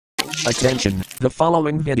Attention, the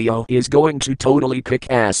following video is going to totally kick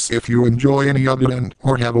ass. If you enjoy any of it and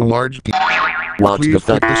or have a large What please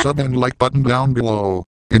click the sub and like button down below.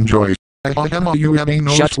 Enjoy. You have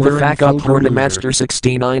no Shut the fuck up, Master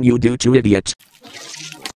 69, you do to idiot.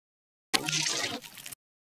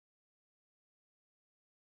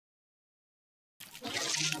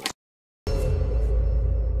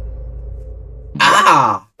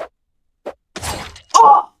 Ah!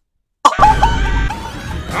 Oh!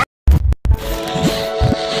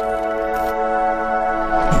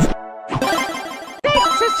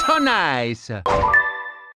 This is so nice.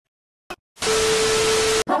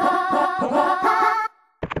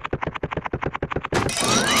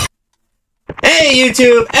 Hey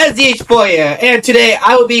YouTube, SZH4 here, and today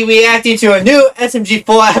I will be reacting to a new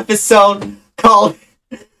SMG4 episode called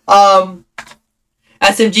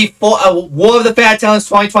SMG4 War of the Fat Talents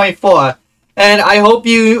 2024. And I hope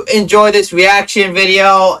you enjoy this reaction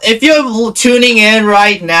video. If you're tuning in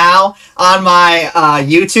right now on my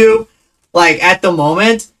YouTube, like at the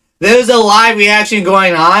moment, there's a live reaction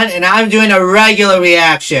going on, and I'm doing a regular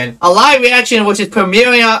reaction. A live reaction which is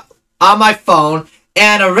premiering on my phone,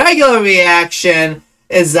 and a regular reaction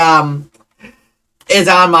is on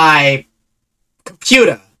my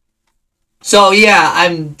computer. So yeah,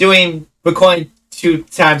 I'm recording 2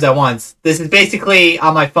 times at once. This is basically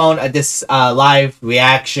on my phone this live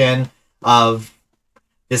reaction of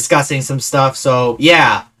discussing some stuff. So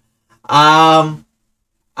yeah,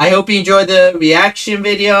 I hope you enjoyed the reaction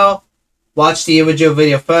video. Watch the original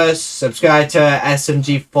video first, subscribe to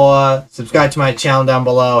SMG4, subscribe to my channel down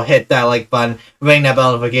below, hit that like button, ring that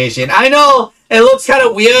bell notification. I know it looks kind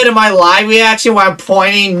of weird in my live reaction where I'm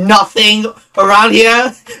pointing nothing around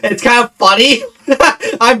here. It's kind of funny.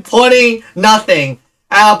 I'm pointing nothing.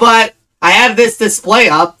 But I have this display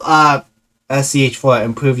up. SZH4,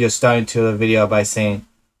 improve your starting to the video by saying,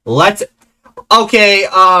 okay,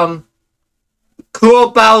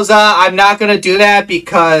 cool Bowser, I'm not gonna do that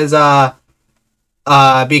because I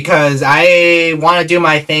want to do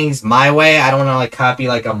my things my way. I don't want to like copy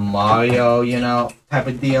like a Mario, you know, type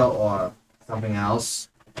of deal or something else.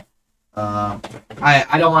 I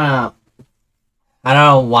don't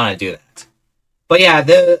want to do that. But yeah,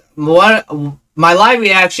 my live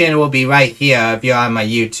reaction will be right here if you're on my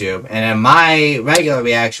YouTube, and then my regular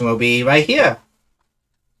reaction will be right here.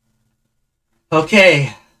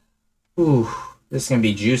 Okay. Ooh, this is gonna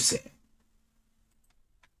be juicy.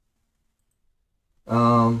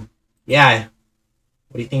 Yeah.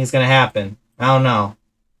 What do you think is gonna happen? I don't know.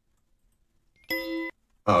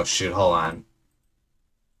 Oh shoot, hold on.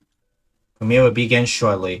 Premiere will begin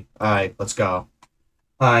shortly. Alright, let's go.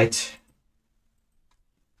 Alright.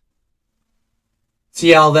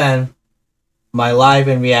 See y'all then. My live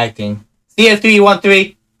and reacting.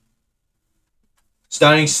 CS313.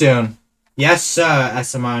 Starting soon. Yes, sir,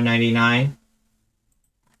 SMR99.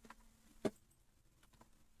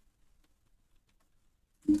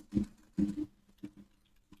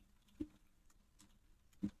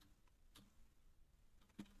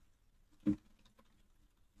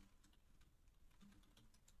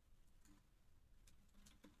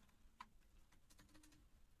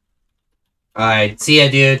 Alright, see ya,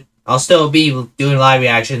 dude. I'll still be doing live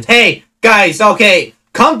reactions. Hey, guys, okay,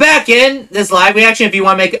 come back in this live reaction if you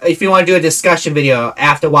want to do a discussion video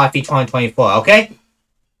after WOTFI 2024, okay?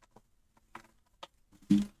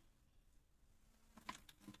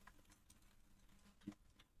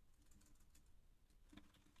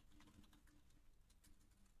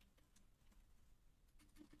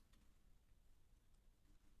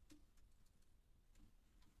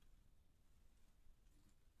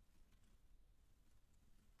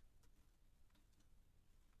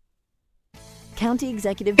 County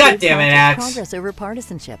Executive God damn it, Axe. progress over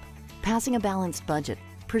partisanship, passing a balanced budget,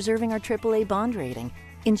 preserving our AAA bond rating,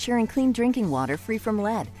 ensuring clean drinking water free from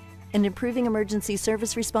lead, and improving emergency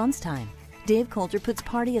service response time. Dave Coulter puts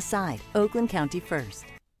party aside, Oakland County first.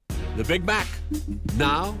 The Big Mac,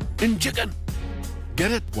 now in chicken.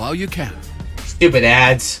 Get it while you can. Stupid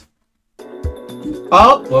ads.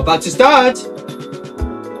 Oh, we're about to start.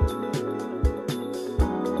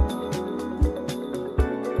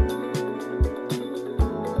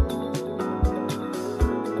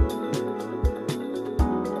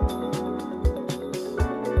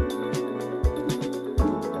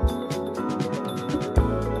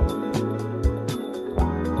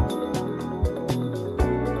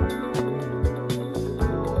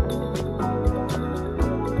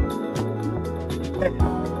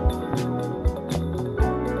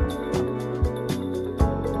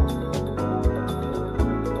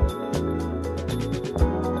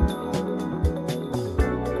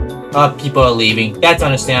 People are leaving. That's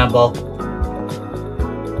understandable.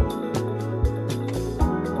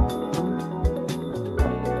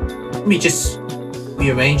 Let me just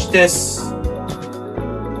rearrange this.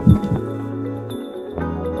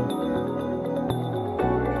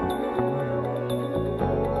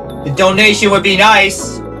 The donation would be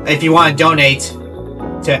nice if you want to donate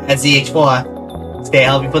to SZH4. Stay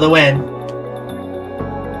healthy for the win.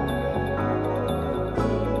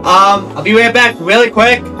 I'll be right back really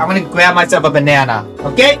quick. I'm gonna grab myself a banana,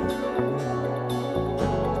 okay?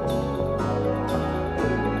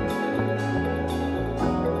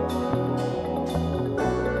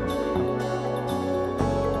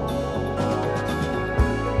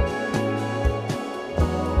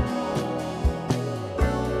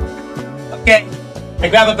 Okay, I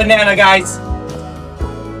grab a banana, guys.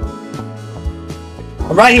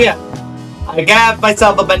 I'm right here. I got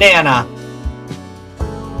myself a banana.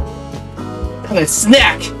 I'm gonna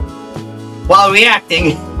snack while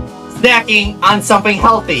reacting. Snacking on something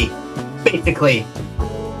healthy, basically.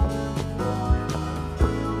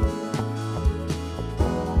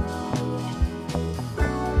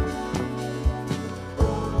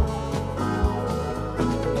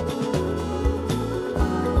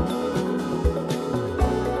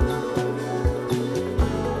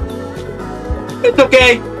 It's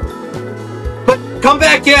okay. But come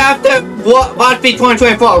back here after WOTFI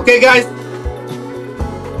 2024, okay, guys?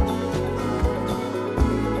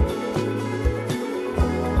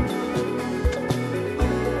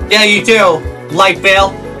 Yeah, you too, Light Veil.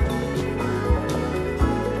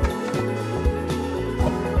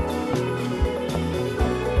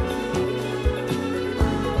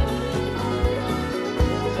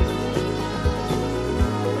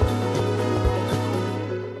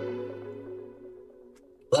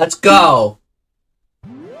 Let's go.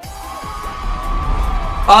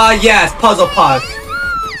 Yes, Puzzle Park.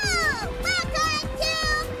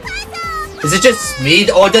 Is it just me,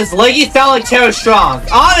 or does Leggy sound like Tara Strong?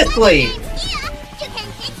 Honestly!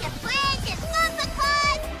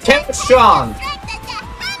 Tara Strong!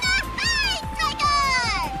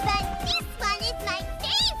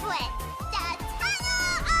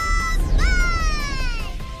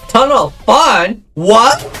 Tunnel of Fun?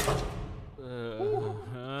 What?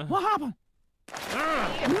 What happened?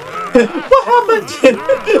 What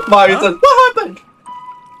happened? Mario says, what happened?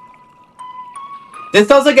 This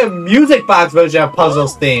sounds like a music box version of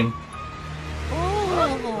Puzzle's theme.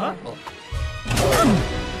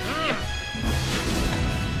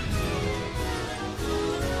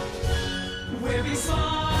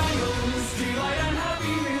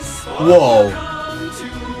 Whoa.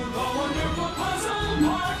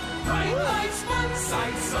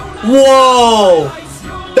 Whoa!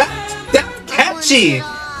 That's catchy!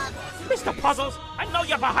 Mr. Puzzles, I know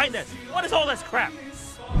you're behind this. What is all this crap?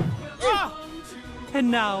 And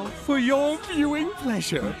now, for your viewing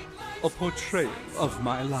pleasure, a portrayal of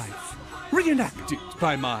my life, reenacted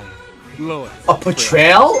by my loyal A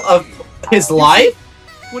portrayal of his life?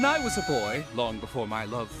 When I was a boy, long before my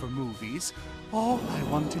love for movies, all I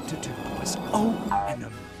wanted to do was own an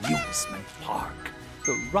amusement park.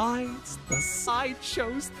 The rides, the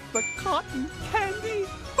sideshows, the cotton candy,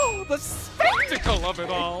 oh, the spectacle of it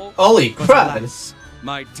all! Holy But crap! alas,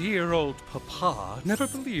 my dear old papa never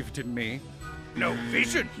believed in me. No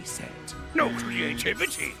vision, he said. No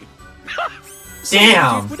creativity. So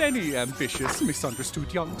Damn. I did what any ambitious,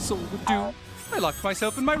 misunderstood young soul would do. I locked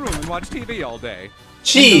myself in my room and watched TV all day.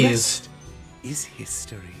 Jeez. And the rest is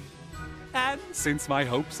history. And since my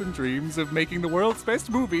hopes and dreams of making the world's best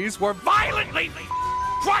movies were Violently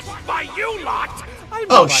crushed by you lot! I'm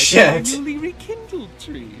Oh, reviving shit. my newly rekindled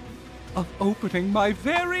dream of opening my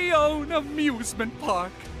very own amusement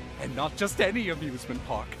park. And not just any amusement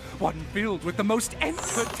park, one filled with the most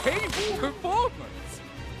entertaining performance.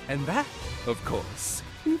 And that, of course,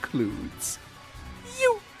 includes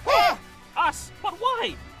you. Us? But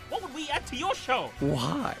why? What would we add to your show?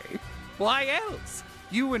 Why? Why else?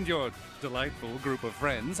 You and your delightful group of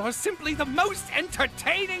friends are simply the most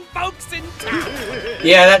entertaining folks in town.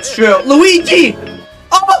 Yeah, that's true. Luigi!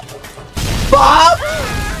 Oh! Bob!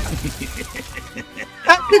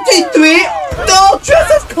 Activity 3? No!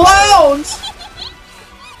 Dress as clowns!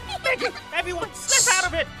 Meggy, everyone, snap out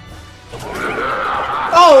of it!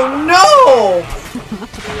 Oh no!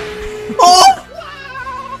 Oh!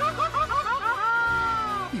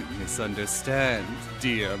 You misunderstand,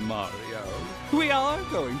 dear Mario. We are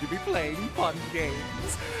going to be playing fun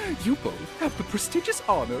games. You both have the prestigious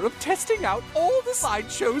honor of testing out all the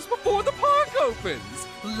sideshows before the park opens.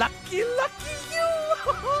 Lucky, lucky you!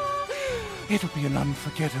 It'll be an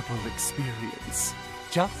unforgettable experience.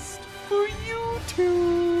 Just for you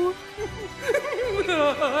two.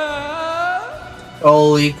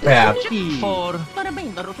 Holy crap. We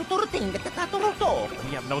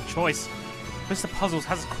have no choice. Mr. Puzzles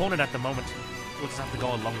has us cornered at the moment. We'll just have to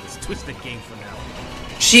go along this twisted game for now.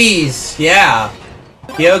 Jeez, yeah.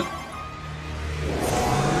 Here.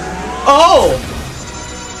 Oh!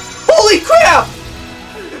 Holy crap!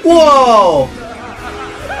 Whoa!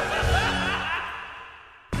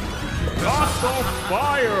 Blast of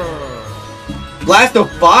fire! Blast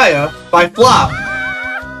of fire by Flop.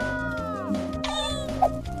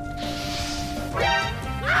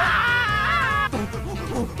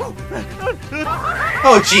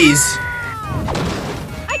 Oh jeez.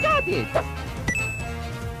 I got it.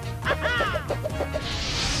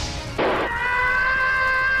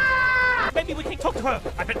 Maybe we can talk to her.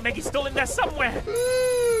 I bet Meggy's still in there somewhere.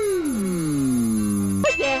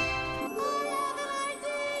 Yeah.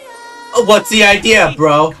 Oh, what's the idea,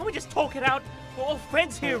 bro? Can we just talk it out? We're all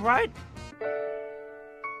friends here, right?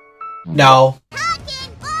 No.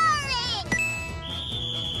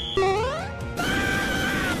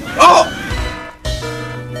 Oh!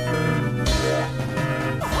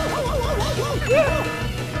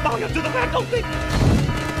 Mario, do the ragdoll thing!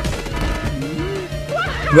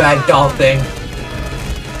 Ragdoll thing.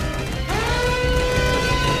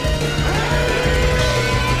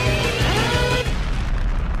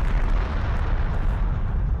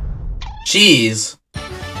 Jeez.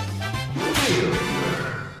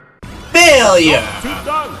 Failure! To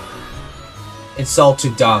dunk! Insult to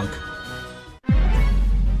dunk.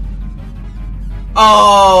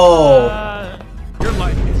 Oh! Your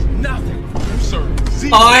life is nothing. You serve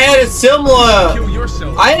zero. Oh, I had a similar... Kill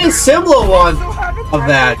yourself. I had a similar one of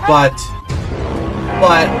that, but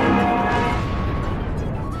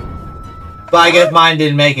I guess mine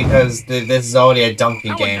didn't make it because this is already a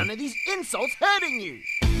dunking How are game. none of these insults hurting you?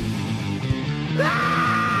 I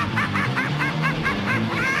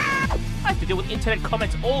have to deal with internet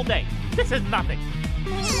comments all day. This is nothing.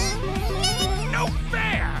 No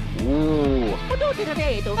fair!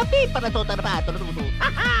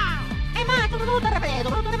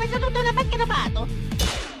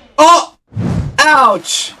 Oh!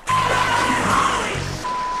 Ouch!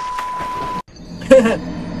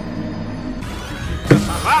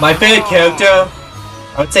 My favorite character,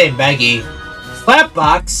 I would say Meggy.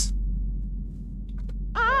 Slapbox.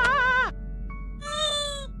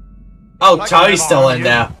 Oh, Charlie's still in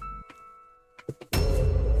there. Mario,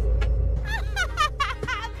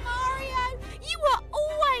 you are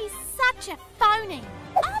always such a phony.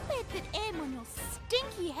 I bet that M on your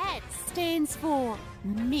stinky head stands for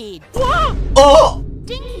mid. Oh!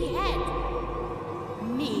 Stinky head.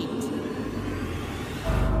 Mid.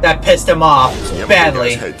 That pissed him off You have a badly.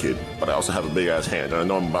 big ass head, kid, but I also have a big ass hand, and I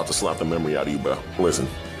know I'm about to slap the memory out of you, but listen,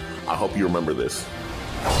 I hope you remember this.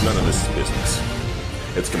 None of this is business.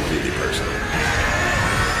 It's completely personal.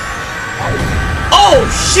 Oh,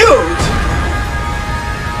 shoot!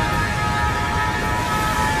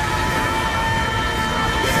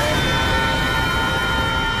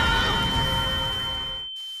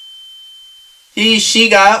 She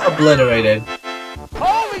got obliterated.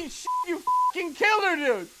 Holy shit, you f***ing killed her,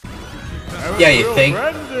 dude! Yeah, you think?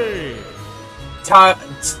 Friendly.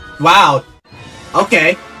 Wow.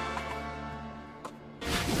 Okay.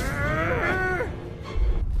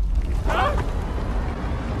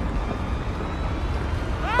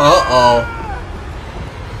 Uh-oh.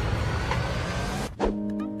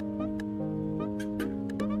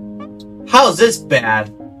 How's this bad?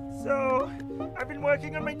 So, I've been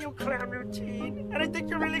working on my new clown routine, and I think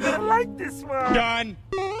you're really gonna like this one. Done.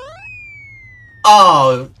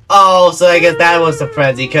 Oh, so I guess that was the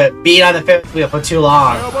frenzy. Could be on the Ferris wheel for too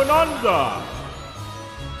long. Bonanza.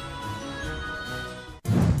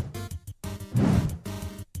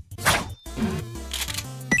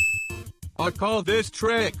 I call this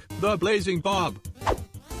trick the Blazing Bob.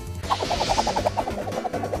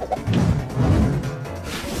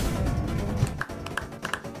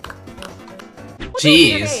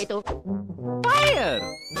 Jeez. Fire!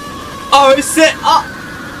 Oh, it's it.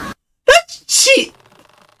 Oh, that's cheat.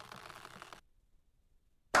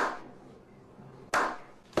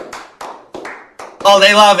 Oh,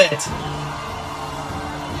 they love it.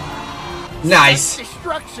 Nice.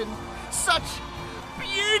 Destruction! Such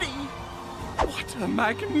beauty! What a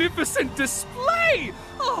magnificent display!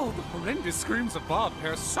 Oh, the horrendous screams of Bob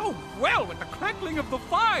pair so well with the crackling of the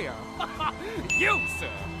fire! You, sir,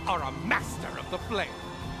 are a master of the flame!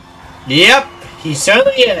 Yep, he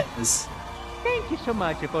certainly is. Thank you so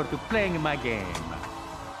much for playing my game.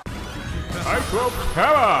 Micro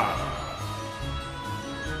Terror.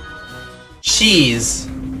 Cheese.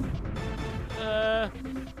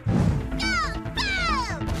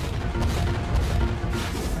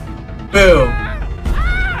 Boom.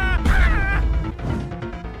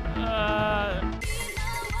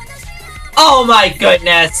 Oh my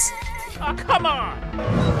goodness! Oh, come on!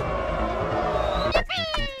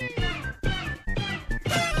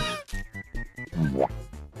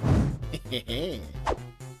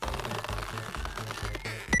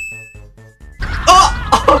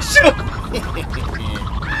 Oh shoot!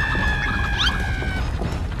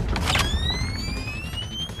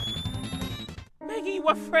 Meggy,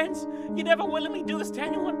 we're friends. You never will let me do this to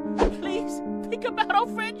anyone. Please, think about our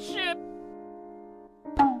friendship.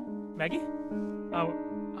 Meggy? Oh,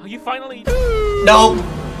 are you finally... Nope.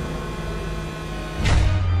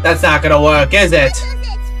 That's not gonna work, is it?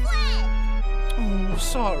 Oh,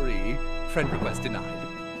 sorry. Friend request denied.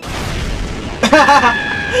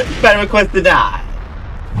 Friend request denied.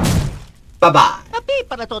 Bye-bye.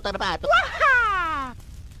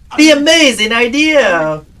 The amazing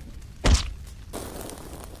idea!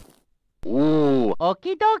 Ooh,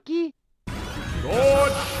 okie dokie.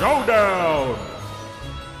 Sword Showdown!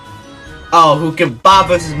 Oh, who can Bob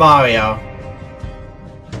versus Mario?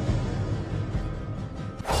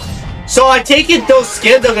 So I take it those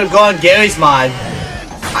skins are gonna go on Gary's mod.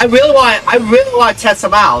 I really want to test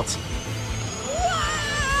them out.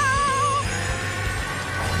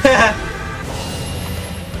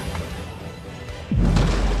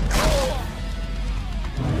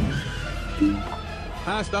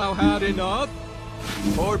 Hast thou had enough?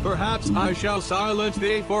 Or perhaps I shall silence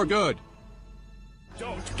thee for good.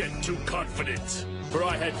 Don't get too confident, for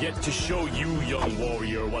I have yet to show you, young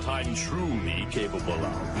warrior, what I'm truly capable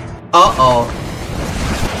of. Uh-oh.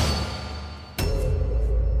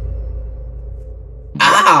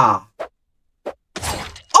 Ah!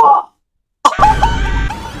 Oh!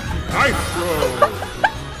 Nitro!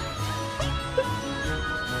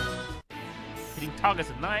 Hitting targets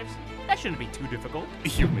with knives? That shouldn't be too difficult.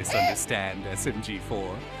 You misunderstand,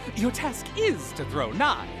 SMG4. Your task is to throw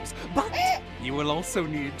knives, but you will also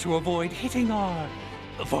need to avoid hitting our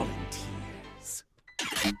volunteers.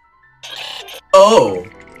 Oh!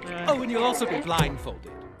 Oh, and you'll also be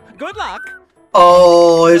blindfolded. Good luck!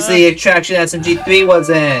 Oh, it's the attraction SMG3 was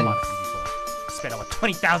in. Spent over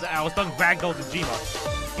 20,000 hours throwing ragdolls in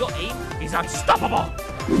Gma. Your aim is unstoppable!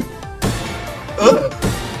 Ugh.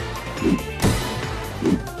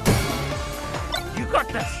 You got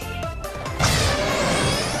this!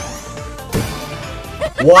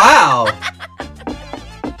 Wow!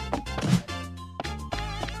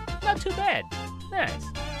 Not too bad. Nice.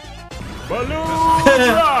 Balloon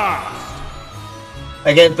blast!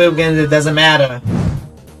 I get boom again, it doesn't matter.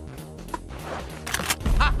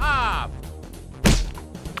 Ha-ha!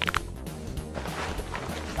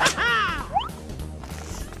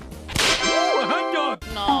 Ooh, a hot dog!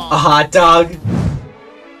 A hot dog?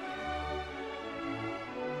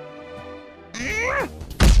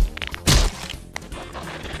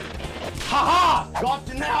 Ha-ha! Got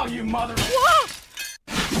you now, you mother...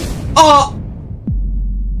 Oh!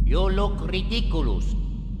 You look ridiculous.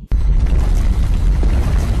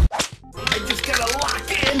 I just gotta lock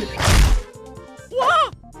in!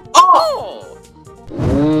 What? Oh!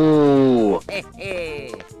 Ooh.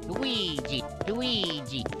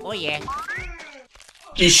 Luigi. Oh yeah.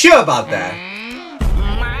 You sure about that?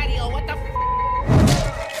 Mario, what the f?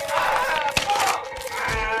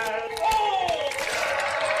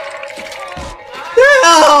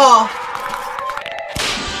 Oh!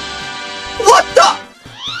 What the?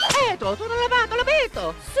 L'ho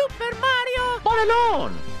visto! Super Mario!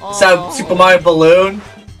 Ballon! Super Mario Balloon?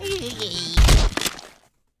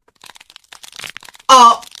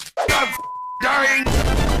 Oh! Dying!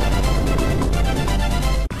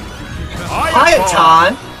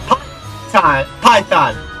 Python?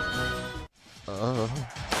 Python.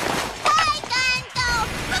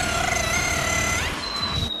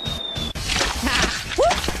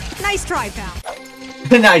 Nice try, pal.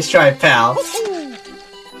 Nice try, pal.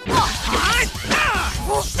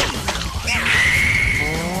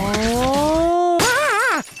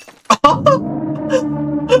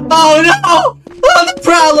 Oh no! Oh, the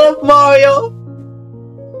problem, Mario!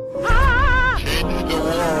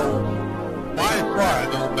 My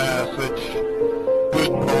final message.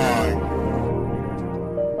 Goodbye.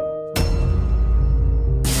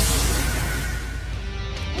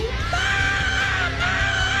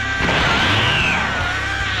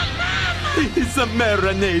 He's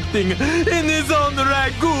marinating in his own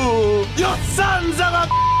ragu! You sons of a...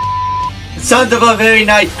 Sons of a very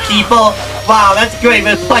nice people. Wow, that's great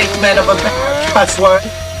replacement of a cuss word.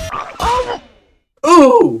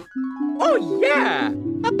 Ooh! Oh yeah!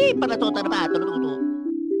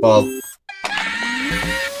 Well,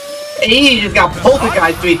 He just got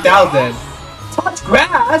Poltergeist 3000. Touch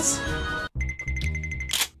grass?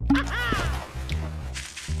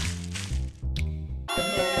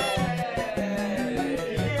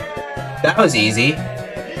 That was easy.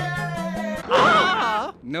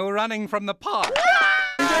 No running from the park.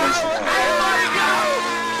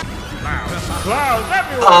 Clowns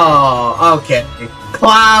everywhere! Oh, okay.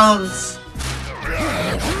 Clowns.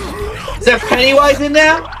 Is there Pennywise in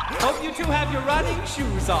there? Hope you two have your running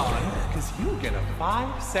shoes on, because you get a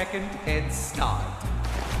 5-second head start.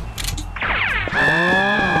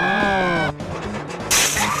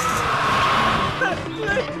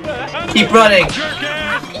 Keep running.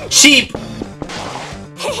 Sheep.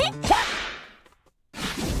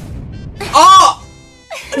 Oh!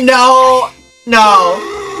 No. No.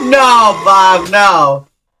 No, Bob, no.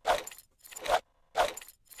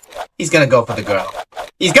 He's gonna go for the girl.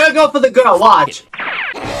 He's gonna go for the girl, watch.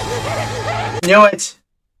 Knew it.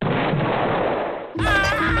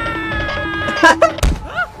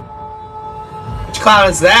 Which clown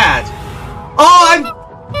is that? Oh, I'm...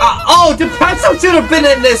 oh, Depresso should have been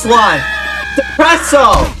in this one!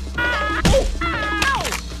 Depresso!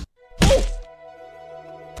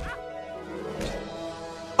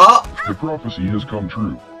 Oh! The prophecy has come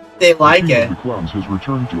true. They like The it. the clowns has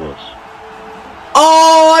returned to us.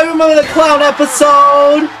 Oh, I remember the clown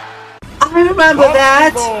episode! I remember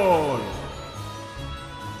that! Oh.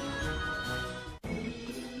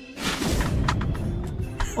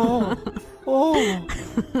 Oh.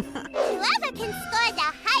 Whoever can score the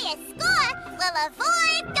highest score will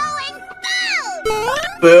avoid going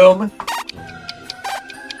boom! Boom.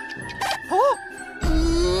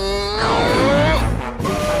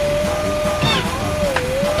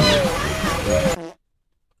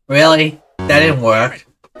 Really? That didn't work.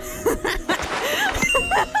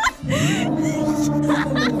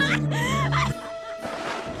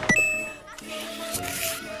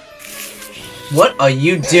 What are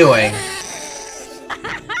you doing?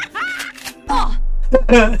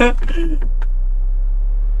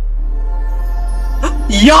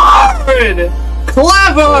 Yarn!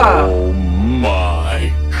 Clever! Oh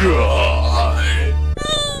my god!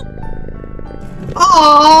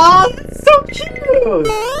 Aww, that's so cute!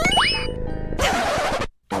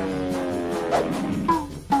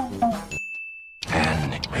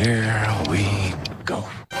 And here we go.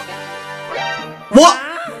 What?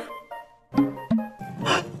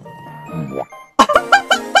 I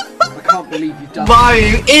can't believe you've done Mario,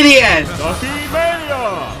 you idiot! Ducky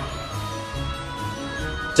Mania!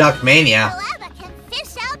 Duck Mania. Whoever can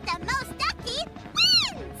fish out the most ducky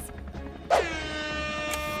wins!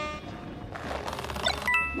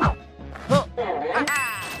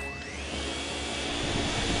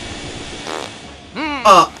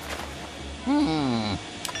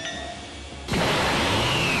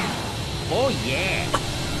 Oh yeah.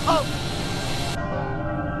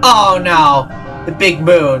 Oh no! The big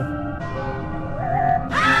moon.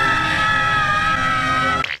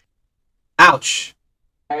 Ouch.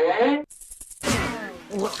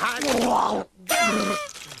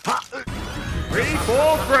 Free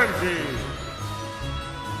for frenzy!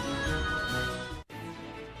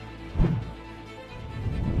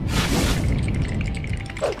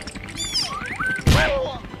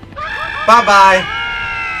 Bye-bye.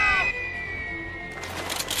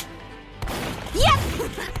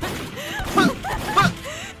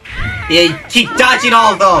 Yeah, keep dodging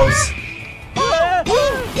all of those.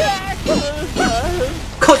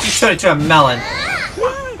 Coach, you turned into a melon.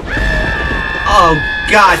 Oh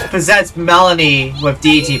god, possess Melanie with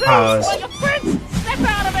deity powers. It's not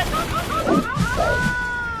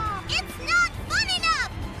fun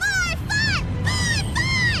enough! More fun! More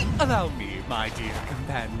fun! Allow me, my dear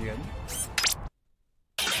companion.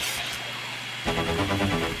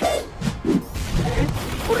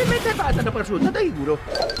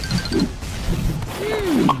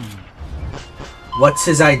 What's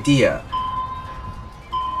his idea?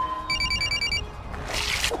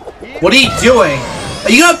 What are you doing? Are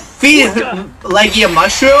you gonna feed Leggy a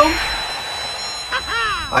mushroom?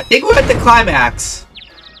 I think we're at the climax.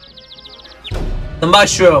 The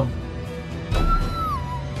mushroom.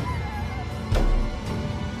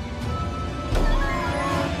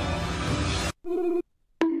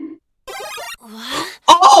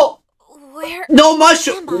 Oh! Where? No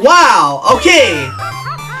mushroom. Wow. Okay.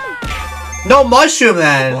 No mushroom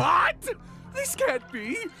then. What? This can't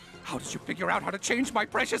be. How did you figure out how to change my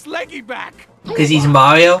precious Leggy back? Because he's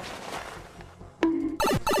Mario.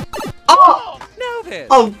 Oh! Now then.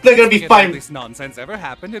 Oh, they're gonna be Forget all fighting. this nonsense ever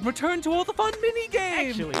happened and return to all the fun mini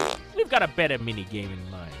games. Actually, we've got a better mini game in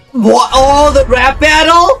mind. What? Oh, the rap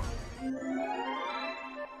battle?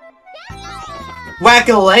 Whack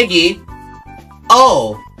a Leggy.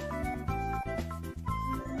 Oh.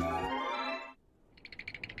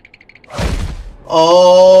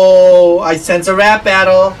 Oh, I sense a rap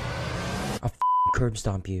battle. I'll curb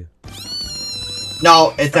stomp you.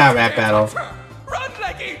 No, it's not a rap battle. Run,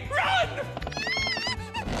 Leggy! Run!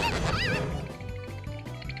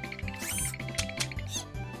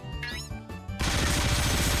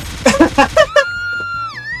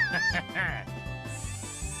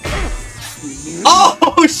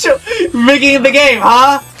 Oh, shoot! Rigging the game,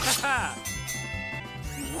 huh?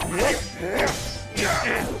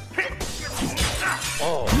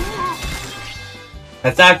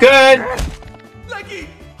 That's not good! Leggy!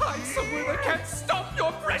 Hide somewhere that can't stop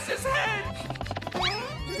your precious head!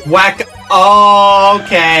 Whack. Oh,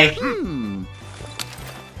 okay.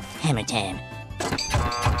 Hammer time.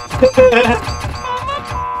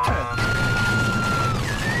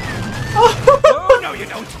 Oh, no, you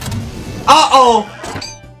don't! Uh-oh!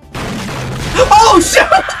 Oh, shit!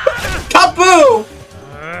 Kaboo!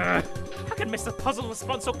 How can Mr. Puzzle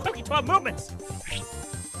respond so quickly to our movements?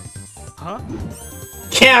 Huh?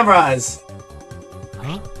 Cameras!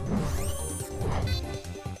 Huh?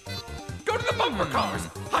 Go to the bumper cars!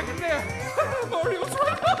 Hide in there! Mario's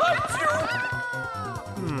right behind you!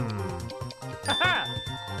 Haha!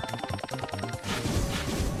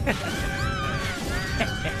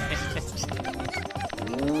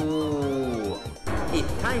 Ooh.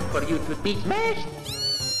 It's time for you to be smashed.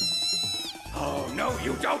 Oh, no,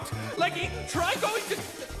 you don't! Leggy, try going to...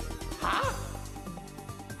 Huh?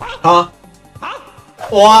 Huh?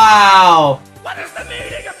 Wow! What is the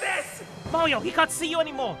meaning of this? Mario, he can't see you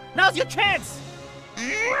anymore. Now's your chance.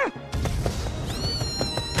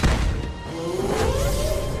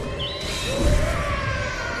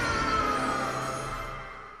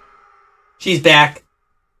 She's back.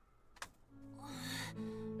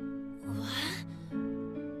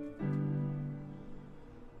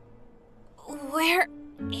 Where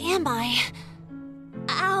am I?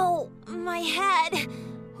 Ow, my head.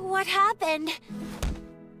 What happened?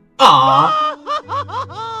 Aww.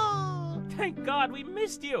 Thank God we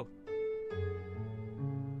missed you.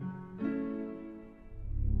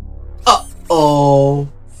 Uh-oh.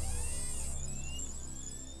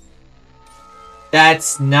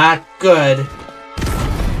 That's not good.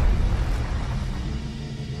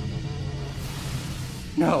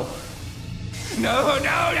 No. No,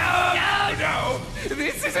 no, no, no, no!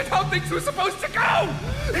 This isn't how things were supposed to go!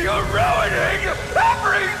 You're ruining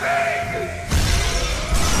everything!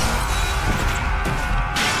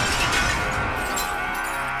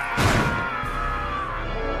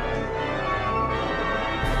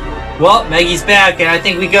 Well, Meggy's back, and I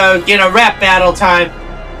think we go get a rap battle time.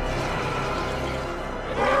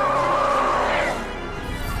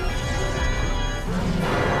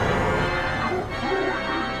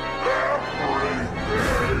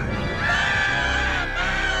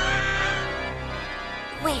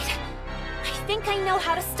 Wait, I think I know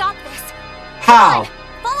how to stop this. How?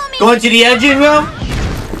 Follow me! Going to the engine room?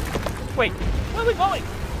 Wait, where are we going?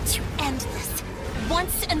 To end this,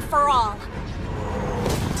 once and for all.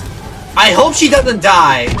 I hope she doesn't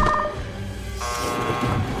die.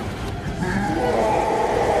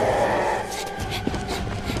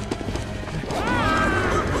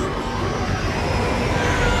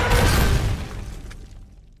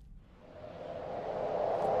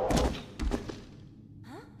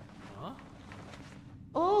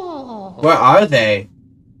 Oh. Where are they?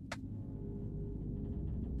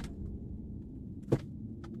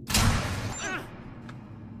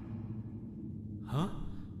 Huh?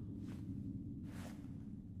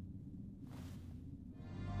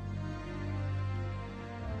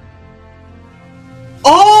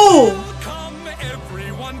 Oh!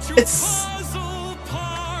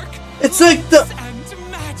 It's like the...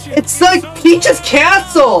 It's like Peach's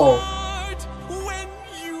Castle! When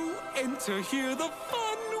you enter here, the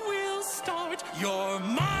fun will start. You're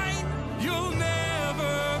mine, you'll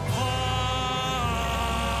never part.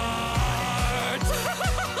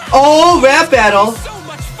 Oh, rap battle! So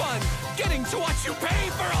much fun getting to watch you pay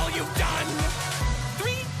for all you've done.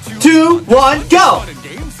 3, 2, 1, go! Fun and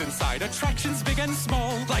games inside, attractions big and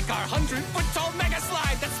small, like our 100-foot-tall mega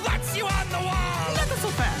slide that slaps you on the wall. Never so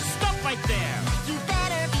fast. Stop right there. You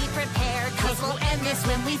better be prepared, cause we'll end this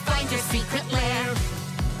when we find your secret lair.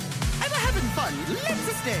 And we're having fun.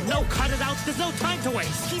 Let's stay. No, cut it out. There's no time to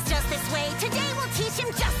waste. He's just this way. Today we'll teach him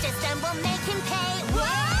justice and we'll make him pay.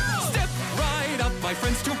 Whoa! Step right up, my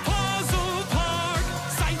friends, to Puzzle Park.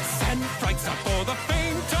 Sights and frights are for the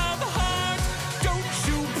faint of heart. Don't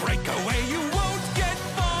you break away, you won't get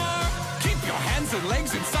far. Keep your hands and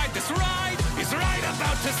legs inside this ride. It's right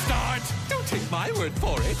about to start. Don't take my word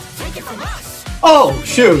for it. Take it from us. Oh,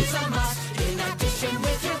 shoot.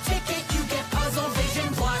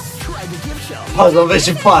 Puzzle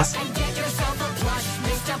Vision Plus.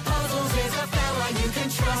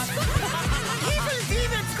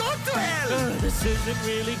 This isn't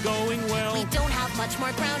really going well. We don't have much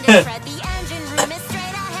more ground to tread. The engine room is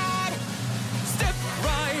straight ahead. Step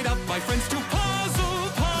right up, my friends, to Puzzle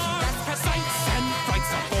Park. Sights and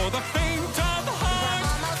frights are for the faint of heart.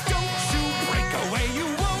 Don't you break away, you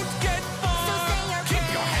won't get far. Keep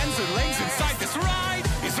your hands and legs inside this ride.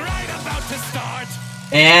 It's right about to start.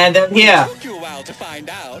 And they're here. It took you a while to find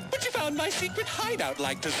out, but you found my secret hideout.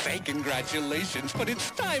 Like to say congratulations, but it's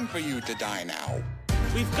time for you to die now.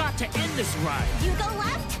 We've got to end this ride. You go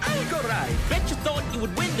left? I'll go right. Bet you thought you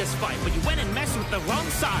would win this fight, but you went and messed with the wrong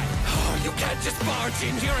side. Oh, you can't just barge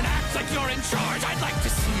in here and act like you're in charge. I'd like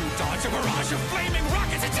to see you dodge a barrage of flaming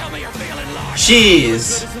rockets and tell me you're feeling large.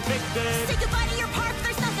 Jeez. Say goodbye to your park.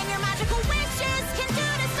 There's nothing your magical wishes can do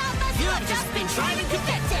to stop us. You've just been trying to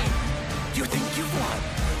convince it. You think you've won?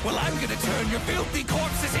 Well, I'm gonna turn your filthy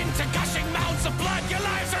corpses into gushing mounds of blood. Your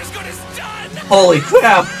lives are as good as done. Holy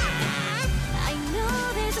crap.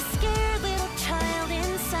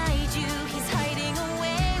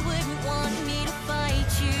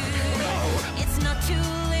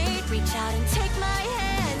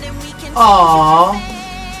 Aww.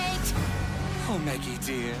 Oh, Meggy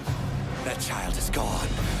dear, that child is gone.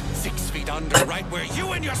 6 feet under, right where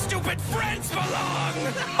you and your stupid friends belong.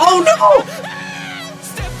 Oh no!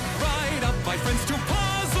 Step right up, my friends, to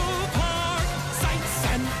Puzzle Park. Sights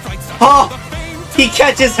and frights are Oh, for the faint. he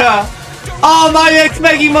catches her. Oh, my next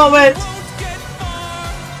Meggy moment.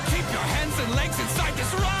 Keep your hands and legs inside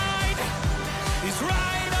this ride. He's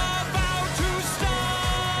right about to start.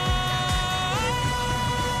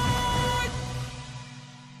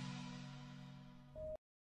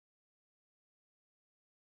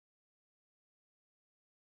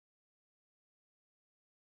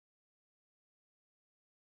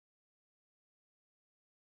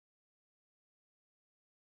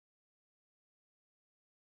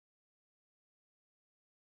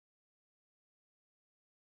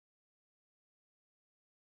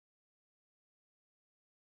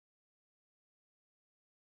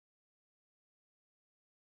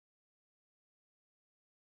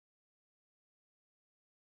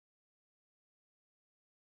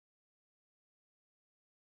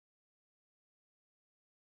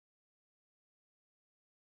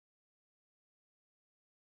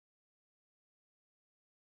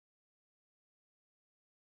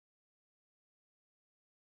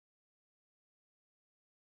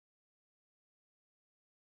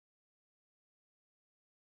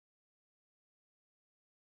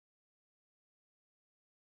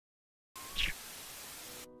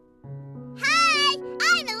 Hi,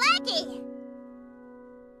 I'm Leggy.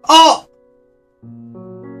 Oh!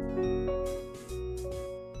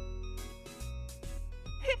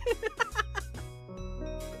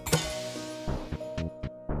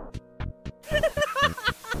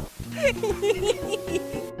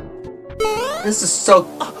 This is so...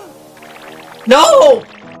 No!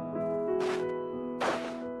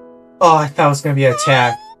 Oh, I thought it was gonna be an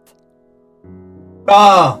attack.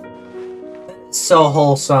 Oh! So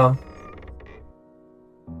wholesome.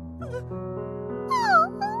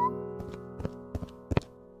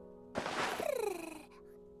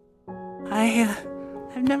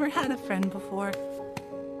 I've never had a friend before.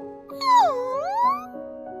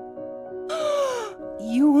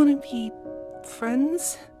 You want to be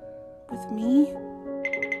friends with me?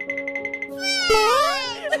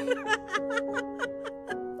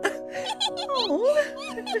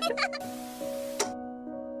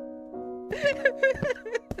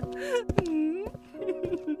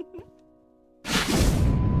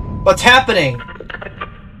 What's happening?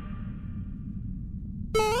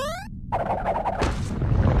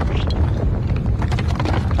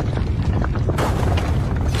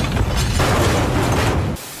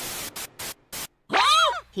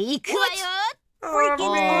 He could.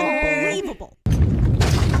 Freaking unbelievable.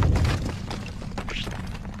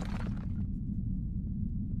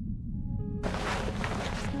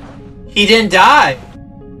 He didn't die.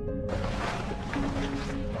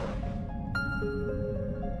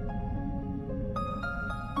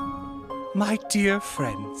 My dear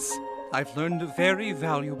friends, I've learned a very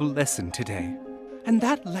valuable lesson today. And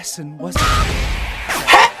that lesson was...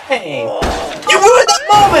 Hey! You ruined that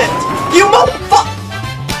moment! You motherfucker!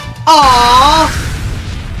 Aww!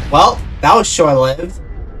 Well, that was short-lived.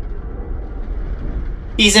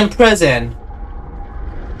 He's in prison.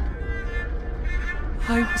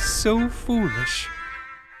 I was so foolish.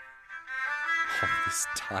 All this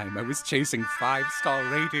time. time I was chasing 5-star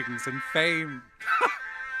ratings and fame.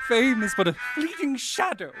 Fame is but a fleeting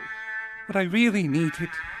shadow. What I really needed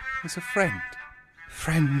was a friend.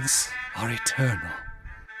 Friends are eternal.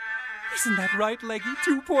 Isn't that right, Leggy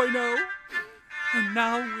 2.0? And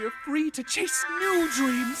now we're free to chase new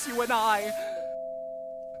dreams, you and I.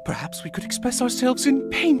 Perhaps we could express ourselves in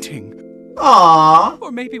painting. Aww.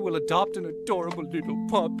 Or maybe we'll adopt an adorable little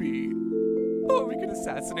puppy. Or we can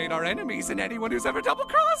assassinate our enemies and anyone who's ever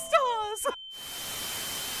double-crossed us.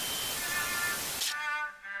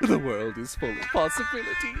 The world is full of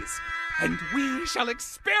possibilities, and we shall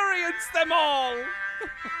experience them all.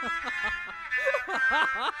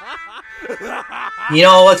 You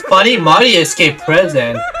know what's funny? Marty escaped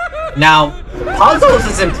prison. Now, Puzzles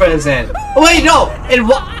is in prison. Oh, wait, no! And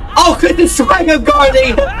what? Oh, goodness, swagger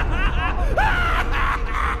guarding!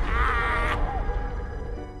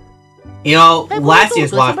 You know, last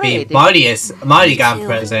year's WOTFI, Marty got in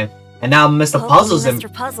prison. And now Mr. Puzzle's in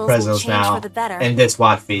prison now. In this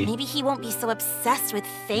WOTFI. Maybe he won't be so obsessed with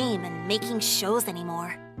fame and making shows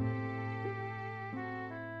anymore.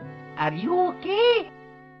 Are you okay?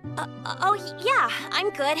 Oh, yeah,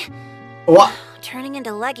 I'm good. What? Turning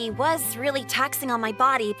into Leggy was really taxing on my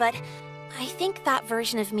body, but I think that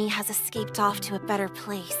version of me has escaped off to a better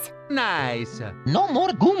place. Nice. No more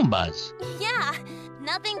Goombas. Yeah,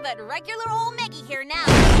 nothing but regular old Meggy here now.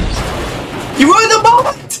 You ruined the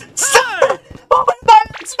moment! Stop! Oh my God,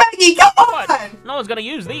 it's Meggy, come on! No one's gonna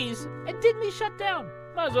use these. It didn't be shut down.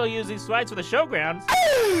 Might as well use these slides for the showgrounds.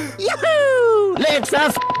 Yahoo! Let's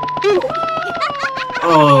have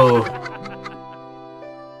Oh.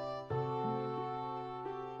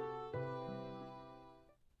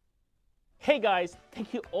 Hey guys,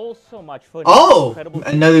 thank you all so much for incredible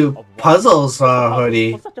another Puzzles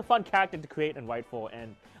hoodie. Such a fun character to create and write for,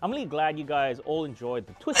 and I'm really glad you guys all enjoyed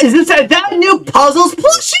the twist. Is this that new Puzzles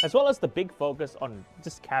plushie? As well as the big focus on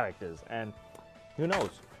just characters, and who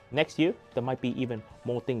knows? Next year, there might be even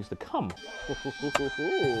more things to come.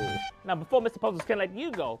 Now, before Mr. Puzzles can let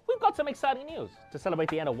you go, we've got some exciting news. To celebrate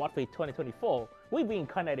the end of WOTFI 2024, we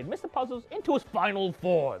reincarnated Mr. Puzzles into his final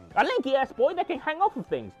form. A lanky-ass boy that can hang off of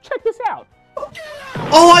things. Check this out.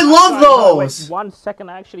 Oh, I love those! Wait 1 second,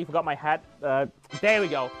 I actually forgot my hat. There we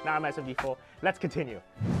go. Now I'm SZH4. Let's continue.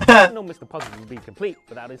 No, Mr. Puzzles would be complete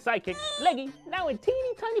without his sidekick, Leggy, now in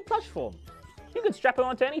teeny tiny plush form. You can strap him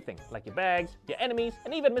onto anything, like your bags, your enemies,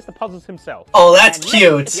 and even Mr. Puzzles himself. Oh, that's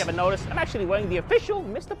cute! If you haven't noticed, I'm actually wearing the official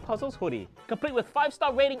Mr. Puzzles hoodie, complete with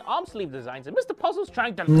 5-star rating arm sleeve designs, and Mr. Puzzles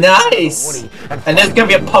trying to... Nice! And there's gonna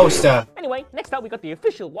be a poster. Anyway, next up we got the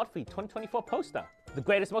official WOTFI 2024 poster. The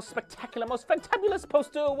greatest, most spectacular, most fantabulous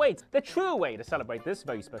poster awaits. The true way to celebrate this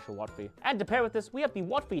very special WOTFI. And to pair with this, we have the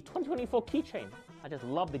WOTFI 2024 keychain. I just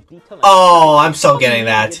love the detail. Oh, I'm so getting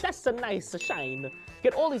that. That's a nice shine.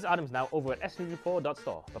 Get all these items now over at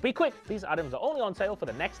SZH4.store. But be quick, these items are only on sale for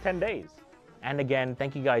the next 10 days. And again,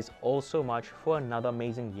 thank you guys all so much for another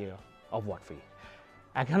amazing year of WOTFI.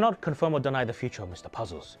 I cannot confirm or deny the future of Mr.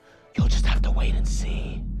 Puzzles. You'll just have to wait and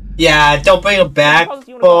see. Yeah, don't bring it back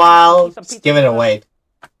for a while. Just give it away.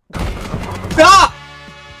 Ah!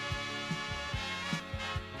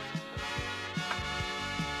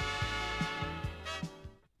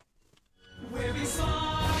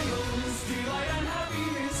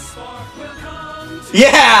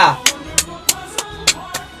 Yeah!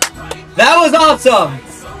 That was awesome!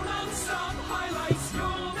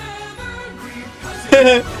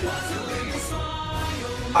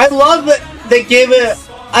 I love that they gave it.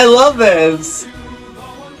 I love this.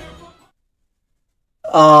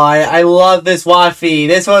 Oh, I love this WOTFI.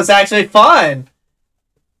 This was actually fun.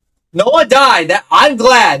 No one died. I'm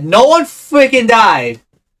glad. No one freaking died.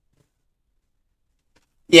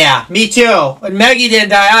 Yeah, me too. And Meggy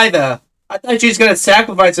didn't die either. I thought she was gonna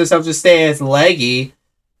sacrifice herself to stay as Leggy.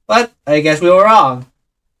 But I guess we were wrong.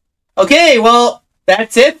 Okay, well,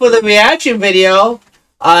 that's it for the reaction video.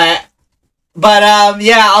 Yeah,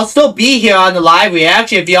 I'll still be here on the live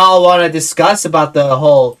reaction if y'all want to discuss about the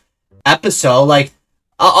whole episode. Like,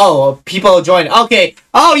 people joined. Okay.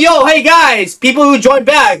 Oh, yo, hey guys, people who joined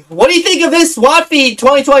back. What do you think of this WOTFI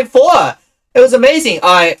 2024? It was amazing.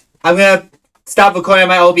 Alright, I'm gonna stop recording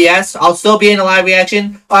my OBS. I'll still be in the live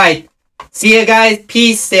reaction. Alright, see you guys.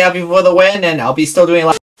 Peace. Stay happy for the win, and I'll be still doing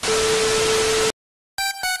live.